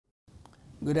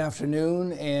Good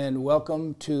afternoon and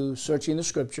welcome to Searching the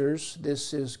Scriptures.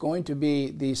 This is going to be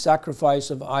the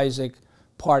Sacrifice of Isaac,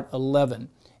 Part 11.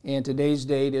 And today's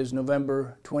date is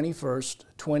November 21st,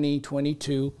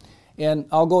 2022. And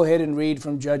I'll go ahead and read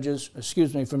from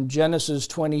Genesis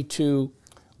 22,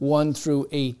 1 through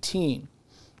 18.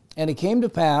 And it came to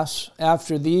pass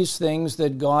after these things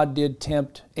that God did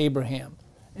tempt Abraham,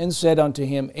 and said unto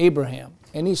him, Abraham.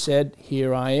 And he said,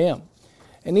 Here I am.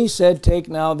 And he said, Take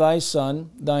now thy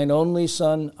son, thine only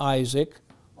son Isaac,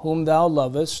 whom thou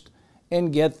lovest,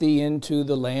 and get thee into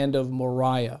the land of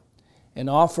Moriah, and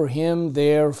offer him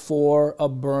there for a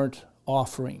burnt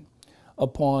offering,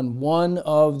 upon one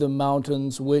of the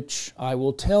mountains which I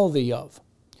will tell thee of.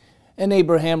 And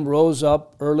Abraham rose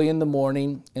up early in the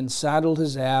morning, and saddled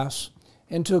his ass,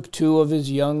 and took 2 of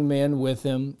his young men with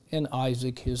him, and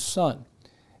Isaac his son,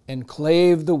 and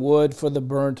clave the wood for the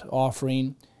burnt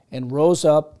offering, and rose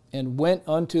up and went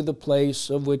unto the place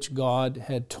of which God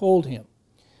had told him.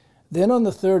 Then on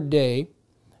the 3rd day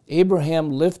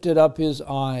Abraham lifted up his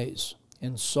eyes,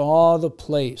 and saw the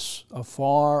place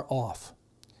afar off.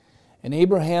 And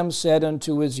Abraham said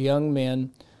unto his young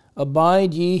men,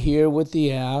 Abide ye here with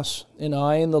the ass, and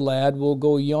I and the lad will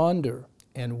go yonder,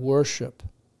 and worship,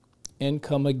 and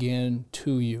come again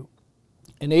to you.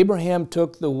 And Abraham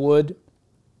took the wood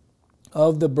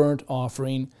of the burnt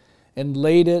offering, and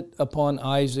laid it upon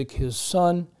Isaac his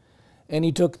son, and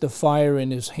he took the fire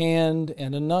in his hand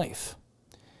and a knife.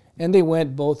 And they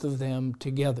went both of them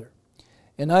together.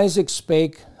 And Isaac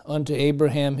spake unto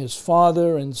Abraham his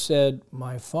father, and said,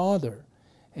 My father.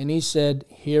 And he said,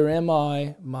 Here am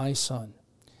I, my son.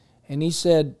 And he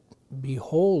said,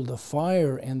 Behold the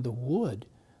fire and the wood,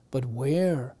 but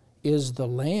where is the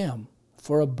lamb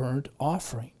for a burnt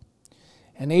offering?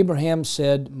 And Abraham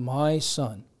said, My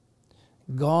son,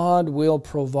 God will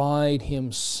provide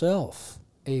himself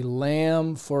a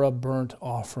lamb for a burnt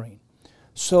offering.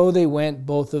 So they went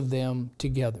both of them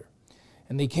together.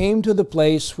 And they came to the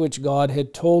place which God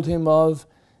had told him of,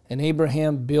 and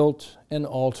Abraham built an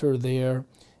altar there,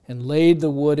 and laid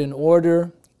the wood in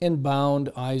order, and bound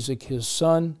Isaac his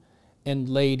son, and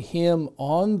laid him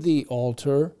on the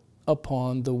altar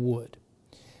upon the wood.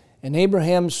 And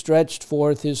Abraham stretched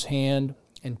forth his hand,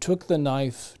 and took the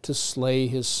knife to slay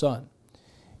his son.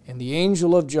 And the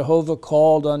angel of Jehovah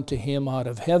called unto him out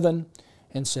of heaven,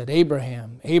 and said,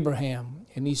 Abraham, Abraham.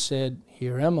 And he said,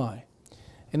 Here am I.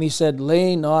 And he said,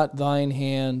 Lay not thine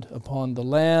hand upon the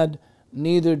lad,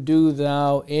 neither do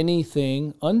thou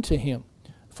anything unto him.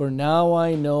 For now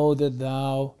I know that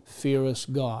thou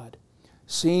fearest God,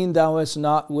 seeing thou hast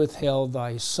not withheld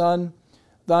thy son,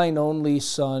 thine only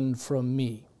son, from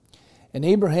me. And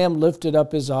Abraham lifted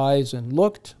up his eyes and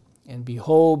looked, and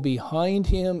behold, behind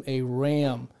him a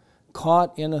ram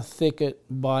caught in a thicket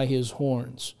by his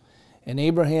horns. And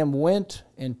Abraham went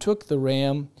and took the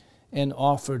ram, and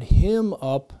offered him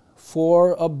up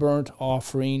for a burnt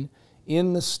offering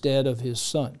in the stead of his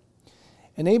son.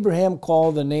 And Abraham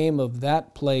called the name of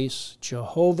that place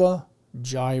Jehovah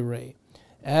Jireh,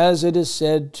 as it is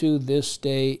said to this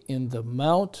day, In the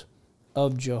mount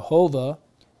of Jehovah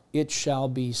it shall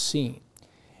be seen.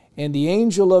 And the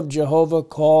angel of Jehovah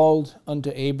called unto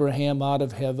Abraham out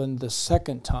of heaven the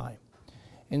 2nd time,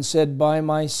 and said, By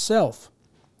myself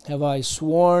have I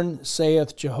sworn,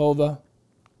 saith Jehovah,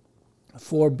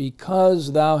 for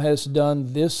because thou hast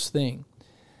done this thing,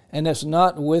 and hast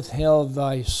not withheld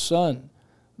thy son,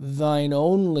 thine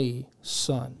only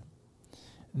son,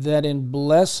 that in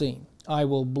blessing I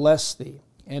will bless thee,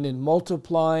 and in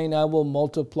multiplying I will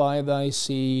multiply thy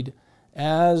seed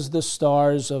as the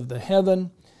stars of the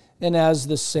heaven, and as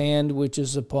the sand which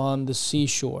is upon the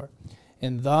seashore.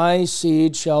 And thy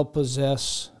seed shall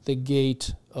possess the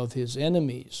gate of his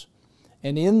enemies.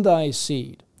 And in thy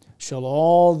seed shall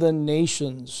all the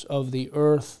nations of the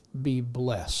earth be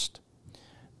blessed,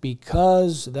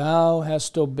 because thou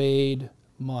hast obeyed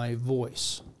my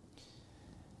voice.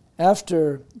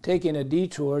 After taking a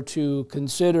detour to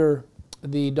consider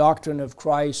the doctrine of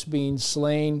Christ being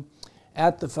slain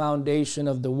at the foundation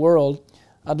of the world,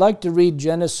 I'd like to read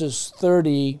Genesis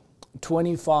 30,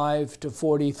 25 to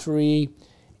 43,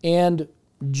 and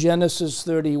Genesis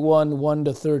 31, 1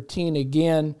 to 13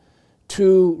 again,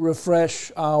 to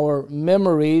refresh our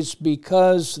memories,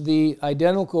 because the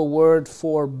identical word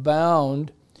for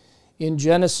bound in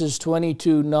Genesis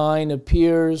 22, 9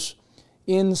 appears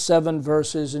in 7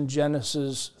 verses in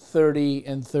Genesis 30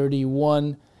 and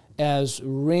 31 as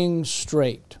ring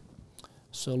straight.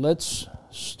 So let's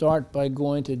start by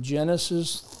going to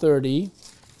Genesis 30,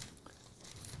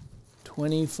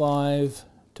 25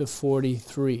 to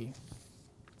 43.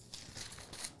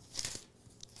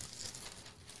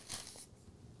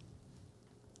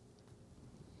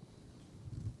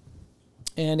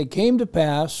 And it came to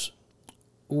pass,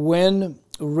 when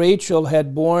Rachel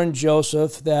had borne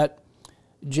Joseph, that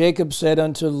Jacob said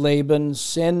unto Laban,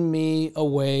 Send me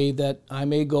away, that I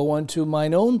may go unto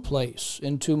mine own place,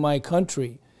 into my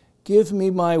country. Give me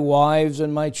my wives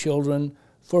and my children,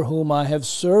 for whom I have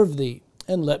served thee,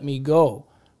 and let me go.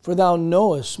 For thou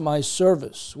knowest my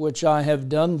service, which I have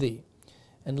done thee.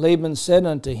 And Laban said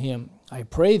unto him, I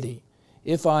pray thee,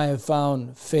 if I have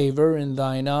found favor in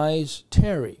thine eyes,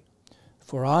 tarry.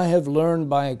 For I have learned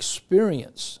by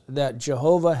experience that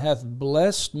Jehovah hath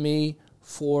blessed me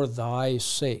for thy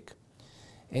sake.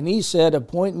 And he said,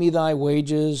 Appoint me thy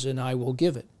wages, and I will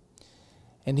give it.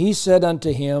 And he said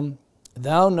unto him,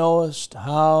 Thou knowest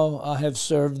how I have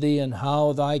served thee, and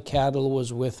how thy cattle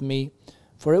was with me.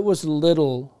 For it was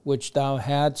little which thou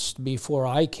hadst before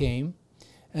I came,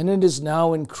 and it is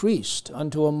now increased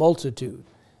unto a multitude.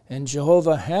 And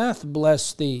Jehovah hath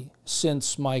blessed thee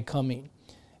since my coming.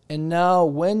 And now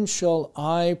when shall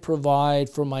I provide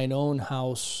for mine own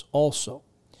house also?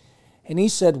 And he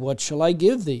said, What shall I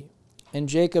give thee? And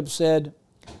Jacob said,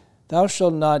 Thou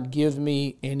shalt not give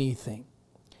me anything.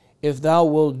 If thou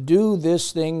wilt do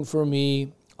this thing for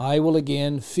me, I will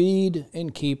again feed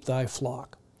and keep thy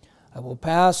flock. I will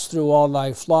pass through all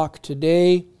thy flock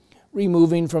today,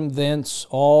 removing from thence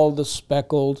all the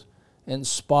speckled and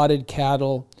spotted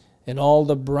cattle, and all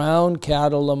the brown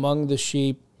cattle among the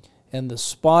sheep, and the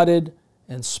spotted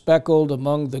and speckled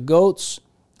among the goats,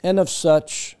 and of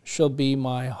such shall be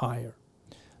my hire.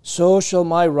 So shall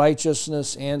my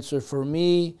righteousness answer for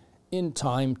me in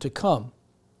time to come,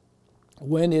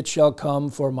 when it shall come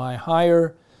for my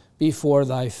hire before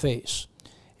thy face.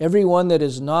 Every one that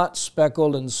is not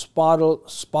speckled and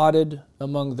spotted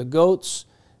among the goats,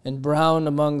 and brown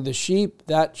among the sheep,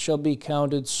 that shall be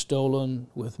counted stolen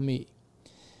with me.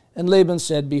 And Laban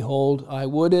said, Behold, I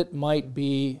would it might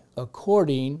be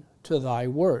according to thy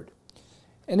word.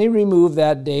 And he removed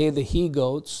that day the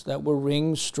he-goats that were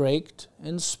ring-straked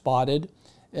and spotted,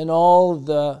 and all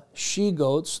the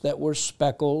she-goats that were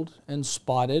speckled and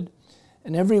spotted,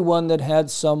 and every one that had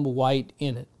some white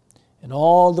in it, and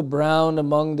all the brown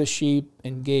among the sheep,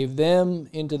 and gave them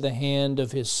into the hand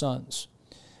of his sons.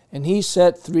 And he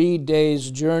set 3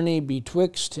 days' journey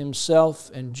betwixt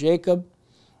himself and Jacob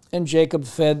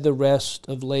fed the rest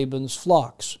of Laban's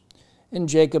flocks. And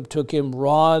Jacob took him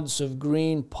rods of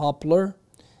green poplar,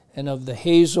 and of the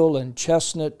hazel and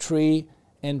chestnut tree,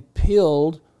 and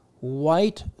pilled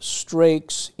white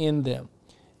strakes in them,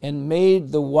 and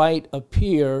made the white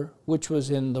appear which was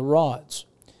in the rods.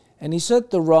 And he set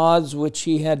the rods which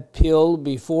he had pilled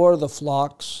before the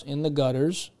flocks in the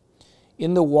gutters,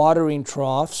 in the watering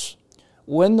troughs,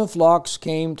 when the flocks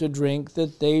came to drink,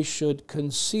 that they should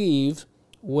conceive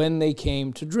when they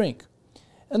came to drink.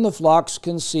 And the flocks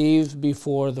conceived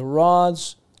before the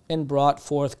rods, and brought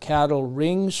forth cattle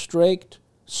ring-straked,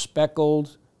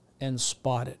 speckled, and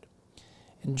spotted.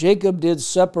 And Jacob did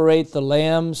separate the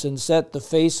lambs, and set the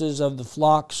faces of the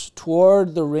flocks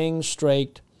toward the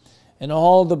ring-straked, and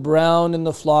all the brown in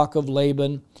the flock of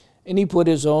Laban, and he put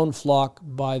his own flock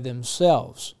by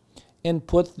themselves, and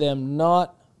put them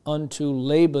not unto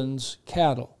Laban's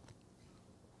cattle.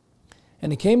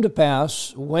 And it came to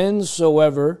pass,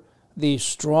 whensoever the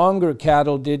stronger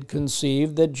cattle did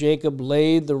conceive, that Jacob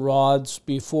laid the rods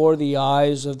before the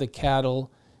eyes of the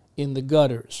cattle in the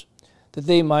gutters, that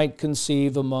they might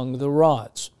conceive among the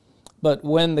rods. But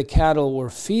when the cattle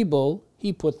were feeble,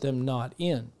 he put them not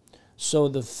in. So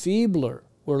the feebler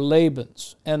were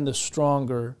Laban's, and the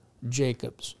stronger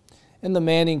Jacob's. And the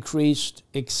man increased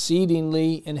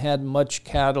exceedingly, and had much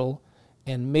cattle,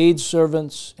 and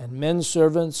maidservants, and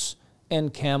menservants,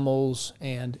 and camels,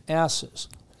 and asses.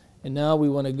 And now we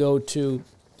want to go to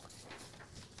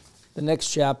the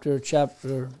next chapter,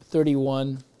 chapter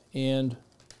 31, and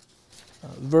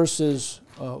verses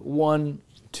 1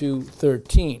 to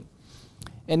 13.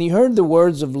 And he heard the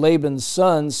words of Laban's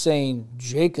son, saying,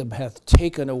 Jacob hath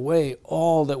taken away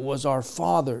all that was our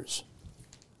father's,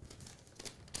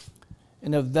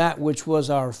 and of that which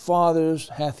was our father's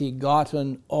hath he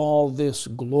gotten all this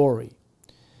glory.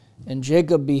 And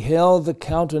Jacob beheld the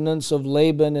countenance of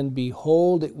Laban, and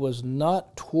behold, it was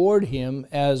not toward him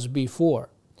as before.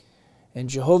 And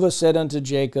Jehovah said unto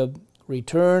Jacob,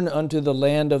 Return unto the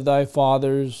land of thy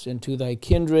fathers, and to thy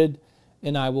kindred,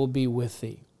 and I will be with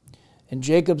thee. And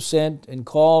Jacob sent and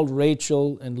called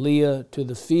Rachel and Leah to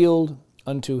the field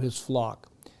unto his flock,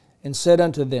 and said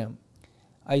unto them,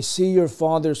 I see your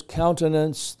father's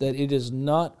countenance, that it is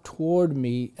not toward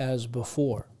me as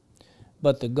before.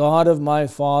 But the God of my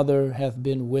father hath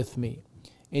been with me,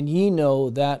 and ye know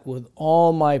that with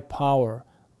all my power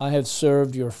I have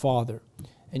served your father.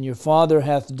 and your father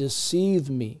hath deceived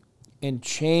me, and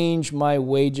changed my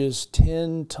wages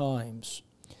 10 times.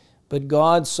 But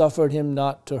God suffered him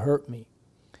not to hurt me.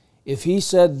 If he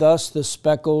said thus, the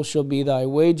speckle shall be thy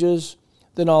wages,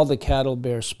 then all the cattle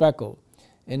bear speckle.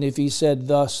 And if he said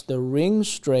thus, the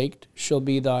ring-straked shall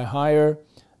be thy hire,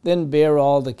 then bear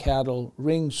all the cattle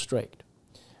ring-straked.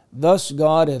 Thus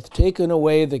God hath taken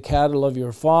away the cattle of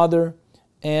your father,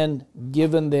 and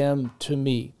given them to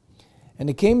me. And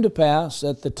it came to pass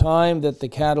at the time that the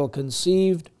cattle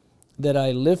conceived, that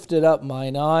I lifted up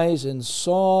mine eyes, and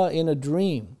saw in a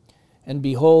dream, and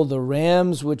behold, the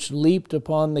rams which leaped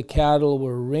upon the cattle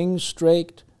were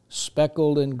ring-straked,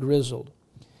 speckled, and grizzled.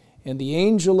 And the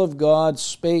angel of God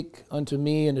spake unto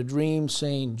me in a dream,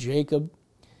 saying, Jacob.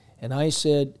 And I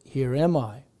said, Here am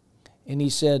I. And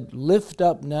he said, Lift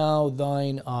up now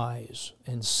thine eyes,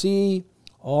 and see,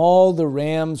 all the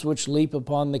rams which leap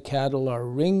upon the cattle are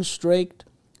ring-straked,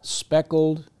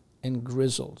 speckled, and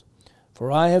grizzled.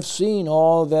 For I have seen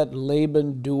all that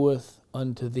Laban doeth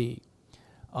unto thee.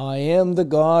 I am the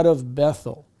God of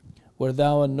Bethel, where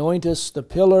thou anointest the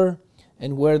pillar,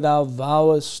 and where thou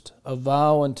vowest a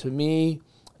vow unto me.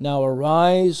 Now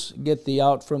arise, get thee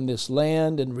out from this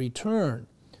land, and return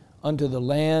unto the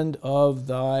land of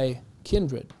thy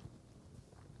kindred.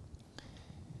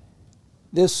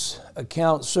 This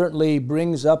account certainly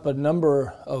brings up a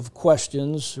number of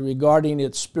questions regarding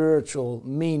its spiritual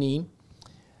meaning.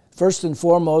 First and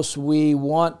foremost, we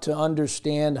want to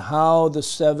understand how the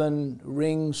 7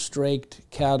 ring-straked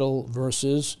cattle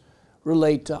verses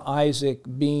relate to Isaac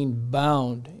being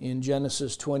bound in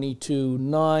Genesis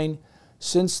 22:9,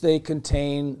 since they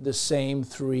contain the same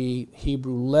 3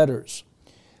 Hebrew letters.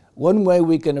 One way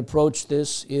we can approach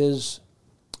this is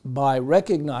by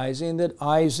recognizing that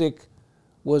Isaac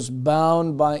was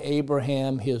bound by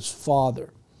Abraham, his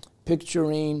father,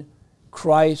 picturing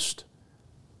Christ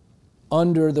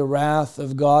under the wrath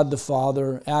of God the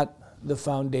Father at the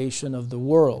foundation of the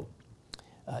world.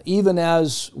 Even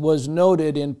as was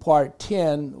noted in part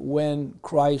 10, when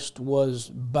Christ was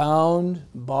bound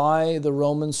by the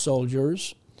Roman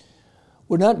soldiers,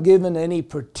 we're not given any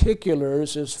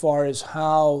particulars as far as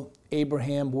how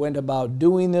Abraham went about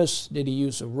doing this. Did he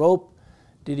use a rope?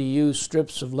 Did he use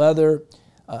strips of leather?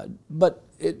 But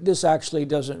this actually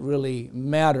doesn't really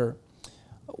matter.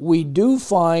 We do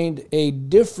find a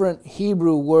different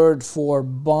Hebrew word for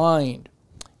bind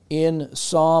in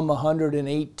Psalm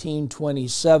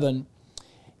 118:27,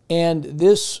 and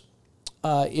this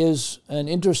is an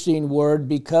interesting word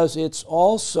because it's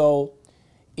also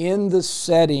in the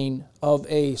setting of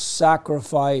a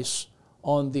sacrifice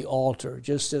on the altar,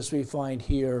 just as we find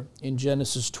here in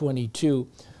Genesis 22.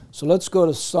 So let's go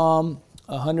to Psalm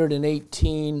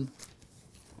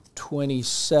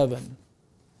 118:27.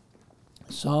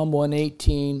 Psalm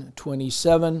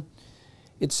 118:27.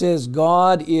 It says,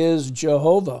 God is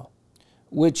Jehovah,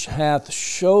 which hath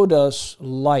showed us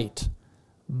light.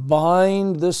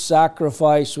 Bind the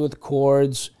sacrifice with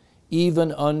cords,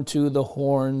 even unto the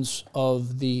horns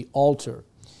of the altar.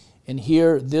 And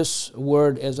here, this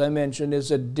word, as I mentioned,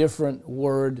 is a different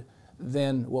word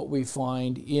than what we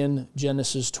find in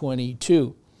Genesis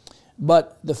 22.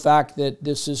 But the fact that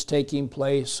this is taking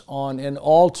place on an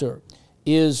altar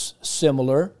is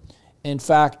similar. In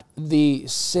fact, the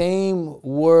same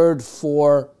word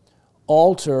for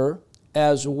altar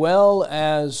as well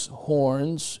as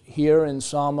horns here in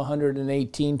Psalm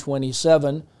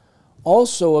 118:27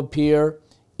 also appear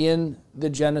in the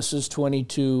Genesis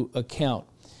 22 account.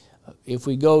 If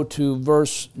we go to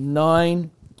verse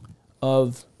 9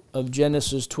 of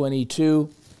Genesis 22,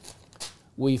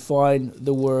 we find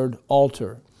the word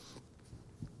altar.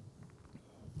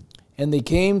 And they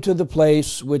came to the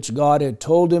place which God had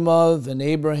told him of, and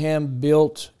Abraham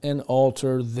built an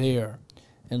altar there,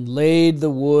 and laid the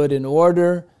wood in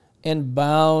order, and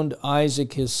bound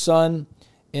Isaac his son,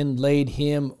 and laid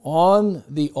him on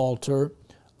the altar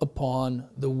upon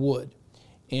the wood.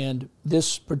 And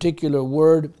this particular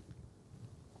word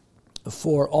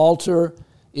for altar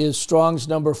is Strong's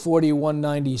number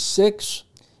 4196,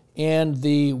 and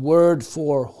the word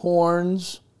for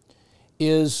horns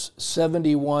is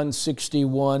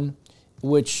 7161,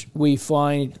 which we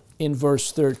find in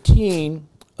verse 13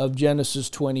 of Genesis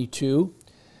 22.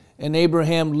 And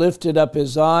Abraham lifted up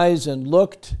his eyes and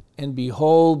looked, and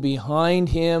behold, behind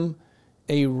him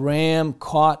a ram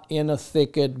caught in a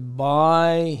thicket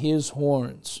by his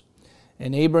horns.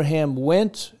 And Abraham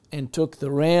went and took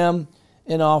the ram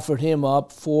and offered him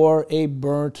up for a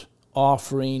burnt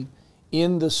offering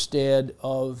in the stead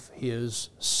of his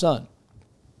son.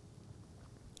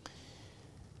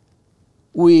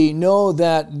 We know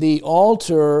that the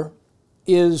altar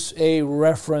is a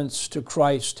reference to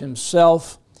Christ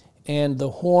himself, and the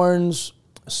horns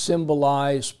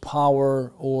symbolize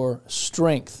power or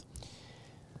strength.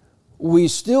 We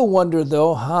still wonder,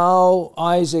 though, how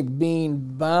Isaac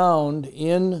being bound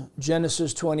in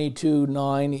Genesis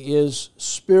 22:9 is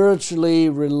spiritually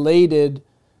related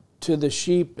to the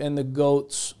sheep and the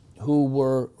goats who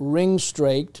were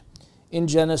ring-straked in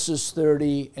Genesis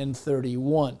 30 and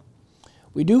 31.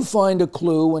 We do find a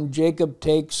clue when Jacob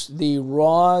takes the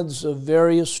rods of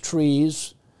various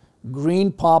trees,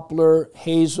 green poplar,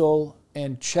 hazel,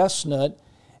 and chestnut,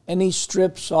 and he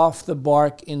strips off the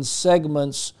bark in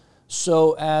segments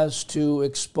so as to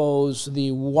expose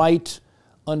the white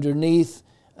underneath.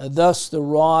 Thus the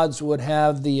rods would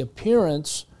have the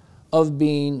appearance of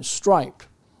being striped.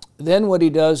 Then what he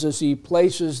does is he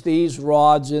places these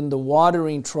rods in the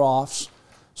watering troughs,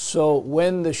 so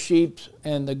when the sheep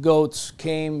and the goats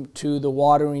came to the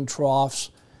watering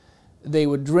troughs, they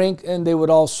would drink and they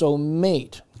would also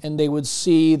mate, and they would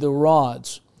see the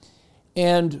rods.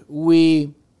 And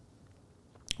we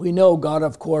know God,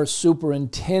 of course,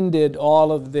 superintended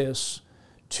all of this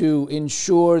to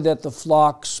ensure that the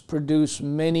flocks produce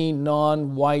many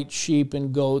non-white sheep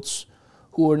and goats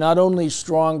who were not only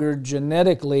stronger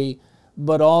genetically,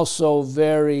 but also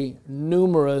very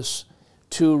numerous,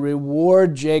 to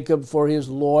reward Jacob for his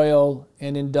loyal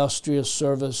and industrious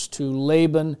service to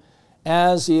Laban,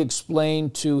 as he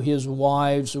explained to his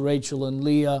wives, Rachel and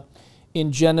Leah,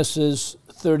 in Genesis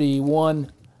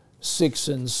 31, 6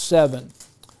 and 7.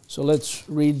 So let's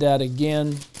read that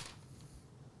again.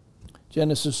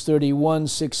 Genesis 31,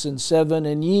 6 and 7.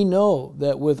 And ye know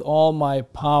that with all my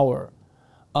power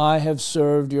I have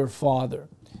served your father,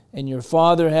 and your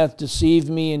father hath deceived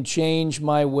me and changed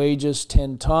my wages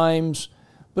 10 times,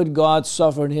 but God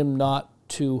suffered him not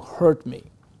to hurt me.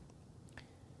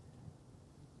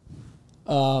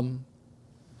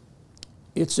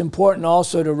 It's important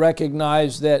also to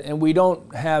recognize that, and we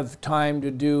don't have time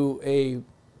to do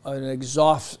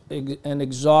an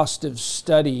exhaustive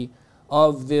study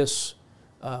of this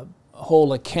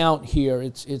whole account here.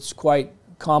 It's quite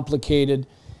complicated,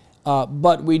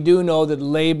 but we do know that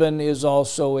Laban is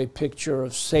also a picture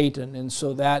of Satan, and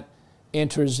so that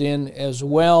enters in as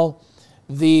well.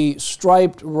 The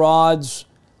striped rods,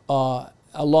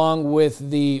 along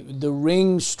with the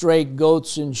ring-straked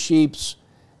goats and sheep,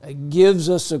 gives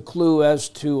us a clue as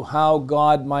to how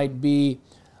God might be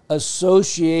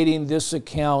associating this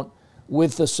account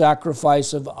with the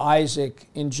sacrifice of Isaac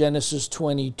in Genesis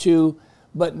 22,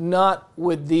 but not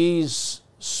with these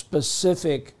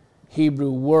specific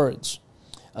Hebrew words.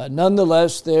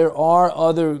 Nonetheless, there are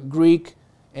other Greek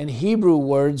and Hebrew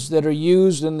words that are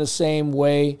used in the same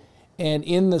way and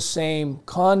in the same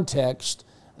context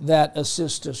that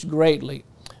assist us greatly.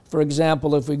 For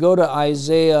example, if we go to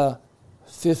Isaiah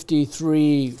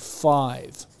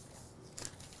 53:5,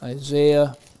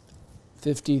 Isaiah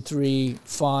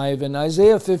 53:5, and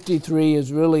Isaiah 53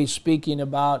 is really speaking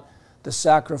about the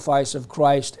sacrifice of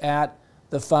Christ at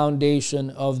the foundation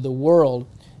of the world.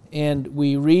 And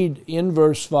we read in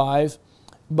verse 5,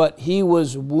 but he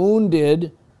was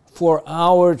wounded for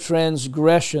our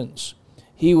transgressions,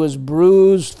 he was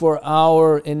bruised for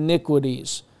our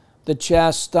iniquities. The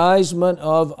chastisement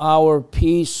of our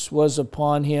peace was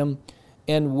upon him,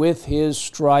 and with his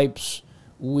stripes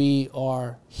we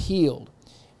are healed.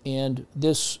 And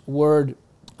this word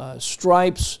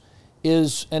stripes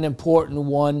is an important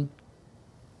one.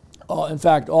 In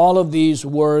fact, all of these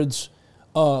words,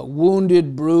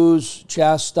 wounded, bruised,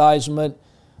 chastisement,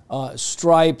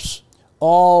 stripes,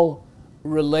 all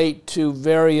relate to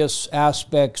various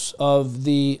aspects of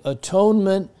the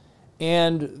atonement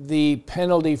and the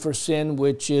penalty for sin,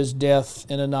 which is death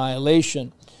and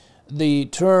annihilation. The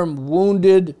term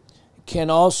wounded can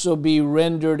also be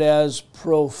rendered as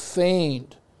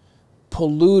profaned,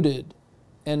 polluted,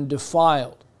 and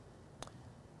defiled.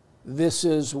 This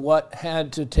is what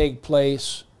had to take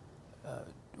place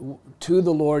to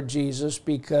the Lord Jesus,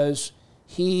 because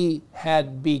he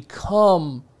had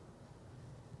become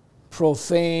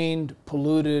profaned,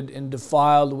 polluted, and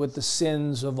defiled with the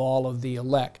sins of all of the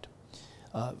elect.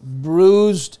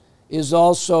 Bruised is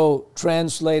also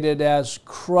translated as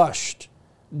crushed,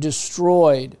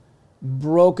 destroyed,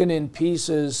 broken in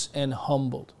pieces, and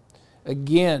humbled.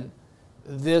 Again,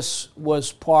 this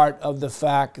was part of the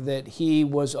fact that he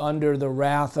was under the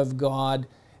wrath of God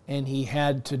and he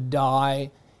had to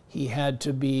die. He had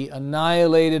to be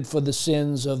annihilated for the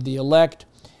sins of the elect.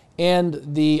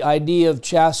 And the idea of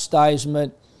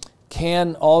chastisement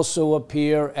can also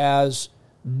appear as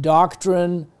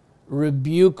doctrine,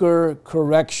 rebuker,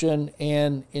 correction,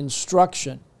 and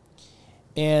instruction.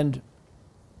 And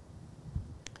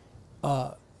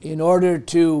in order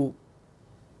to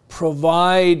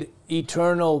provide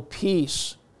eternal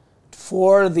peace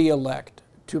for the elect,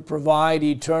 to provide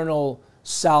eternal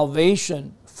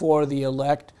salvation for the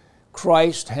elect,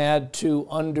 Christ had to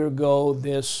undergo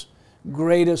this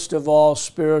greatest of all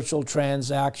spiritual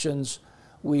transactions.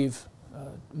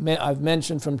 I've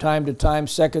mentioned from time to time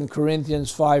 2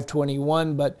 Corinthians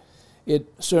 5:21, but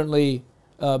it certainly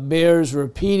bears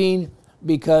repeating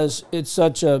because it's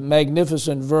such a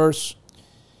magnificent verse.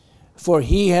 For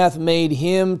he hath made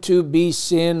him to be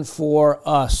sin for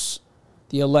us,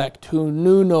 the elect, who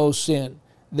knew no sin,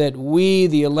 that we,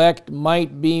 the elect,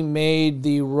 might be made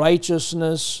the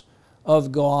righteousness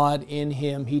of God in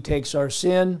him. He takes our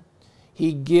sin,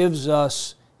 he gives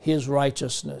us his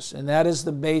righteousness, and that is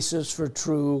the basis for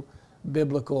true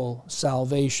biblical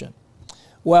salvation.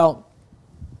 Well,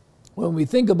 when we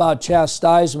think about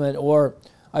chastisement, or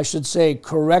I should say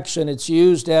correction, it's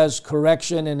used as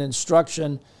correction and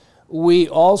instruction. We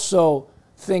also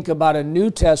think about a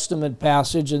New Testament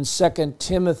passage in 2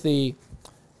 Timothy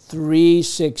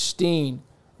 3:16,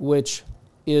 which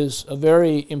is a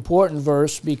very important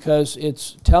verse because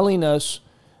it's telling us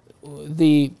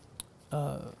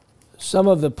some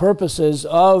of the purposes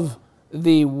of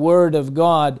the Word of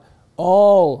God.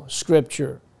 All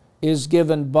Scripture is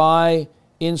given by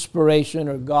inspiration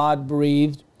or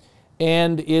God-breathed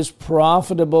and is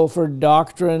profitable for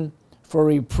doctrine, for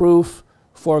reproof,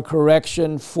 for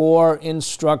correction, for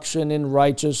instruction in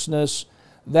righteousness,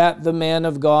 that the man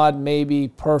of God may be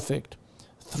perfect,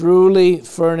 truly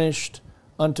furnished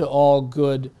unto all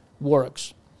good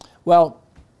works. Well,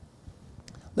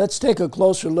 let's take a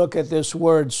closer look at this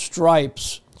word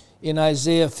stripes in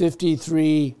Isaiah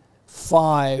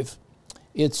 53:5.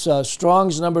 It's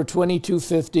Strong's number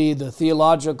 2250. The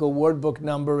theological word book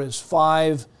number is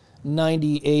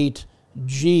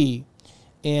 598G.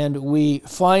 And we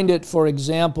find it, for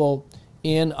example,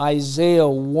 in Isaiah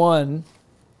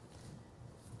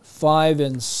 1:5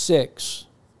 and 6.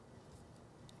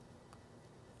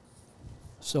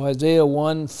 So Isaiah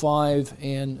 1:5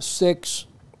 and 6.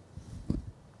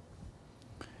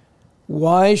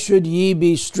 Why should ye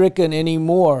be stricken any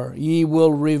more? Ye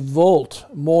will revolt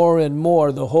more and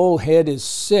more. The whole head is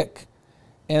sick,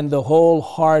 and the whole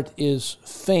heart is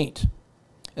faint.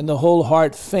 And the whole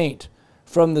heart faint.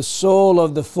 From the sole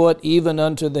of the foot even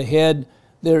unto the head,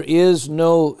 there is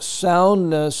no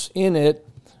soundness in it,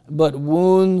 but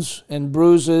wounds and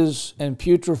bruises and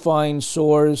putrefying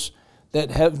sores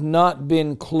that have not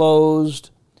been closed,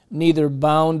 neither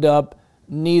bound up,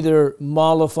 neither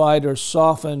mollified or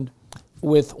softened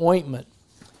with ointment.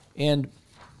 And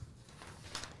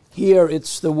here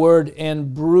it's the word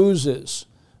and bruises,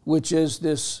 which is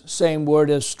this same word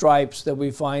as stripes that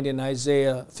we find in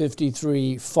Isaiah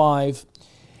 53:5.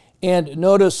 And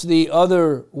notice the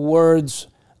other words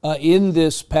in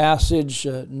this passage,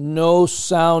 no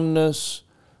soundness,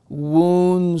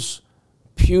 wounds,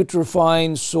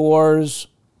 putrefying sores.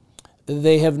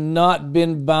 They have not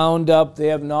been bound up. They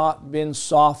have not been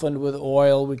softened with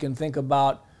oil. We can think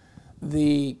about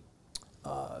the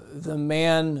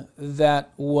man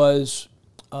that was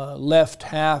left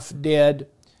half dead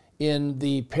in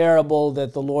the parable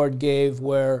that the Lord gave,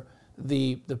 where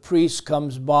the priest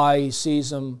comes by, he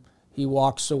sees him, he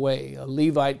walks away. A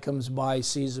Levite comes by,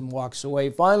 sees him, walks away.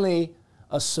 Finally,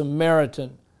 a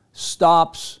Samaritan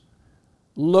stops,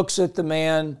 looks at the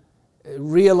man,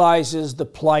 realizes the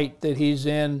plight that he's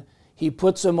in. He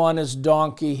puts him on his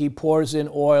donkey. He pours in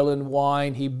oil and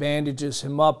wine. He bandages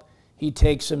him up. He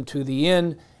takes him to the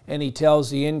inn, and he tells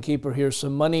the innkeeper, here's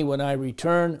some money. When I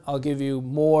return, I'll give you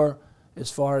more as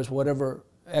far as whatever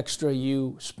extra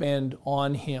you spend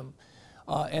on him.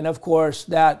 And of course,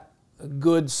 that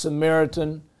Good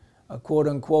Samaritan, quote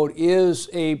unquote, is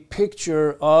a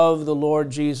picture of the Lord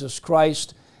Jesus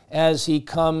Christ as he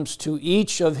comes to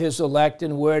each of his elect.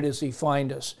 And where does he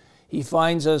find us? He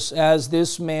finds us as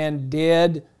this man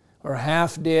dead or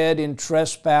half dead in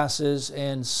trespasses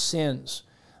and sins.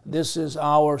 This is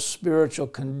our spiritual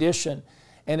condition.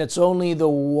 And it's only the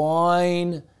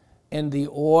wine and the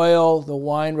oil, the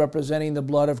wine representing the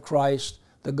blood of Christ,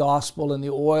 the gospel, and the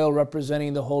oil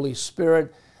representing the Holy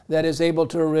Spirit, that is able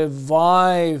to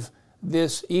revive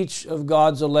each of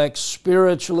God's elect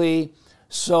spiritually,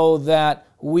 so that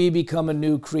we become a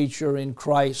new creature in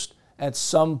Christ at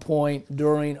some point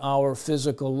during our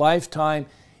physical lifetime,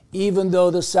 even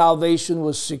though the salvation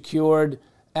was secured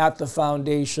at the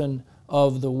foundation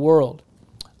of the world.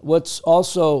 Let's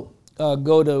also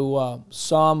go to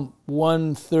Psalm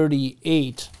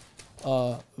 138,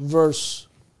 verse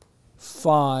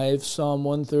 5. Psalm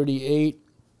 138.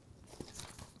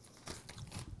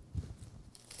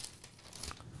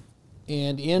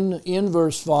 And in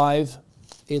verse 5,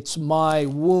 it's my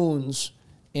wounds.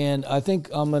 And I think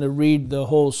I'm going to read the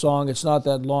whole song. It's not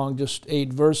that long, just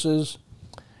 8 verses.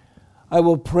 I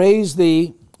will praise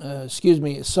thee,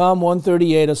 Psalm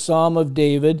 138, a psalm of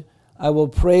David. I will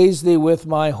praise thee with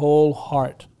my whole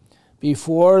heart.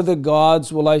 Before the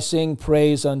gods will I sing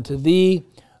praise unto thee.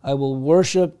 I will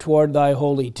worship toward thy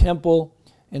holy temple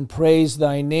and praise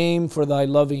thy name for thy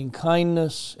loving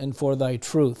kindness and for thy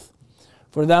truth.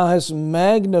 For thou hast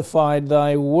magnified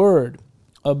thy word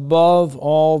above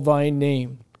all thy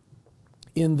name.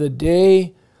 In the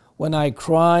day when I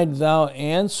cried, thou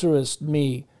answerest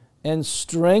me, and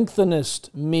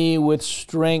strengthenest me with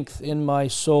strength in my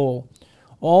soul.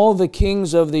 All the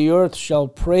kings of the earth shall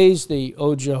praise thee,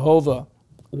 O Jehovah,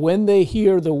 when they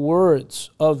hear the words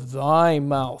of thy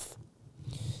mouth.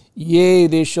 Yea,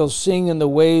 they shall sing in the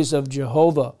ways of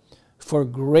Jehovah, for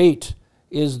great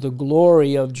is the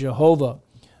glory of Jehovah.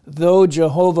 Though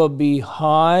Jehovah be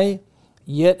high,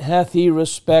 yet hath he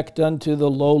respect unto the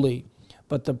lowly,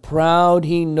 but the proud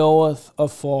he knoweth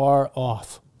afar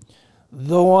off.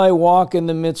 Though I walk in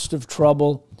the midst of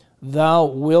trouble, thou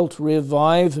wilt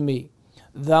revive me.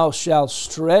 Thou shalt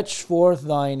stretch forth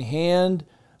thine hand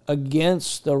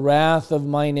against the wrath of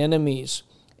mine enemies,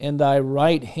 and thy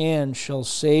right hand shall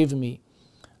save me.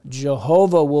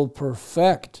 Jehovah will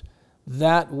perfect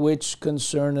that which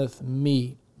concerneth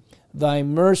me. Thy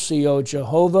mercy, O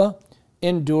Jehovah,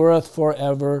 endureth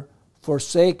forever.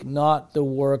 Forsake not the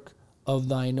work of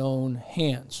thine own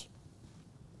hands.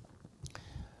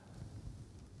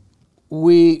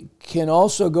 We can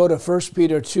also go to 1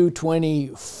 Peter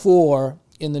 2:24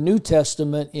 in the New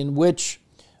Testament, in which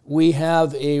we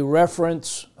have a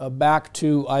reference back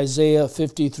to Isaiah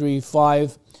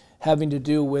 53:5 having to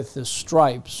do with the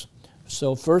stripes.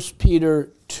 So 1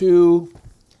 Peter 2,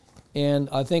 and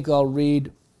I think I'll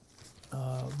read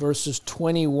verses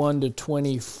 21 to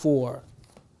 24.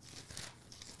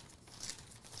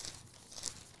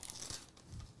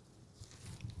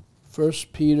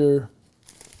 First Peter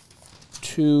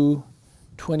 2,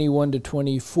 21 to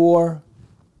 24.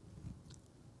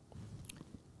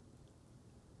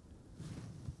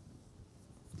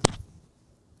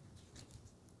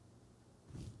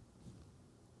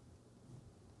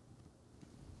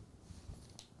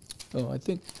 Oh, I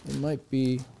think it might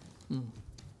be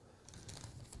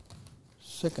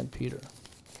 2 Peter.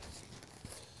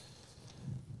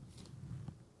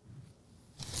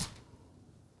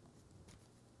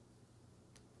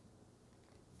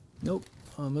 Nope,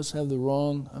 I must have the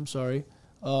wrong, I'm sorry.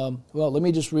 Well, let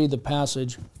me just read the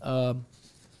passage.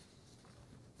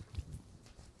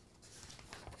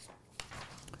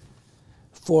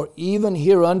 For even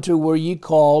hereunto were ye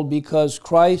called, because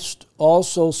Christ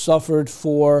also suffered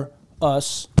for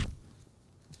us,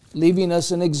 leaving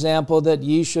us an example that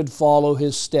ye should follow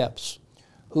his steps,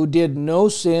 who did no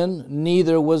sin,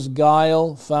 neither was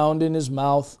guile found in his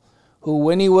mouth, who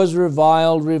when he was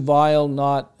reviled, reviled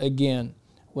not again.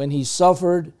 When he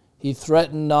suffered, he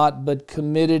threatened not, but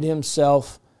committed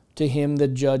himself to him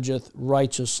that judgeth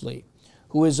righteously,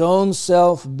 who his own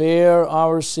self bare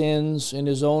our sins in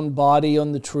his own body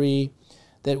on the tree,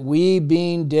 that we,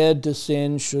 being dead to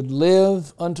sin, should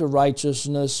live unto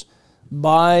righteousness,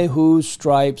 by whose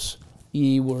stripes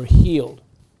ye were healed.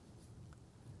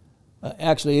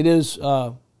 Actually, it is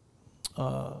 1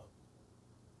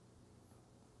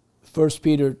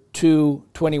 Peter 2,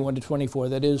 21 to 24.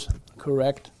 That is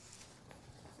correct.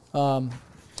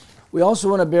 We also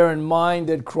want to bear in mind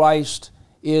that Christ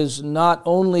is not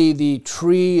only the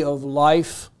tree of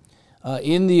life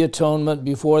in the atonement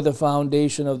before the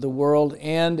foundation of the world,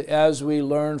 and as we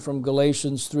learn from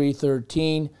Galatians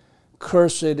 3:13,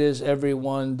 cursed is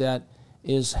everyone that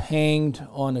is hanged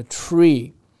on a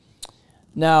tree.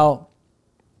 Now,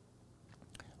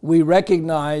 we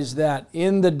recognize that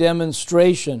in the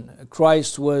demonstration,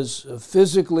 Christ was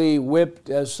physically whipped,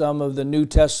 as some of the New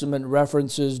Testament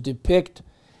references depict,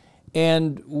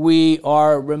 and we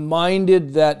are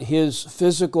reminded that his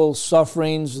physical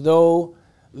sufferings, though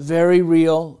very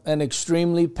real and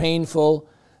extremely painful,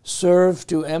 serve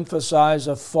to emphasize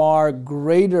a far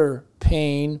greater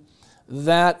pain,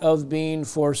 that of being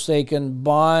forsaken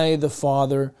by the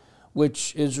Father,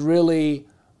 which is really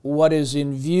what is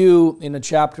in view in a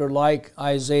chapter like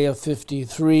Isaiah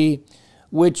 53,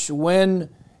 which, when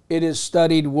it is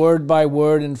studied word by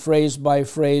word and phrase by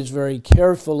phrase very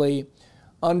carefully,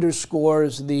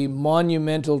 underscores the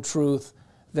monumental truth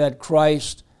that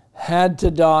Christ had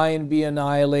to die and be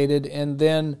annihilated and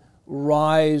then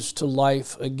rise to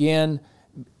life again,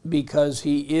 because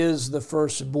he is the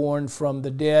firstborn from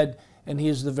the dead, and he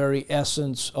is the very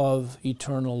essence of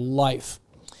eternal life.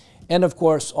 And of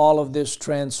course, all of this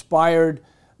transpired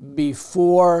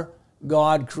before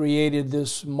God created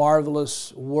this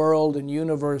marvelous world and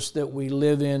universe that we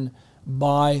live in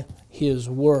by His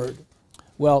Word.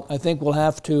 Well, I think we'll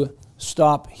have to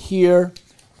stop here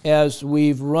as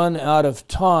we've run out of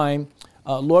time.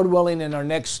 Lord willing, in our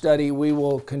next study, we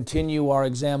will continue our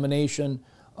examination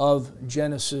of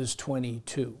Genesis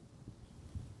 22.